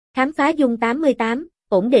Khám phá JUN88,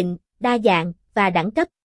 ổn định, đa dạng, và đẳng cấp.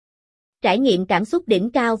 Trải nghiệm cảm xúc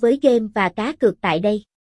đỉnh cao với game và cá cược tại đây.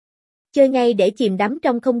 Chơi ngay để chìm đắm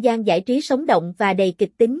trong không gian giải trí sống động và đầy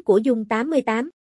kịch tính của JUN88.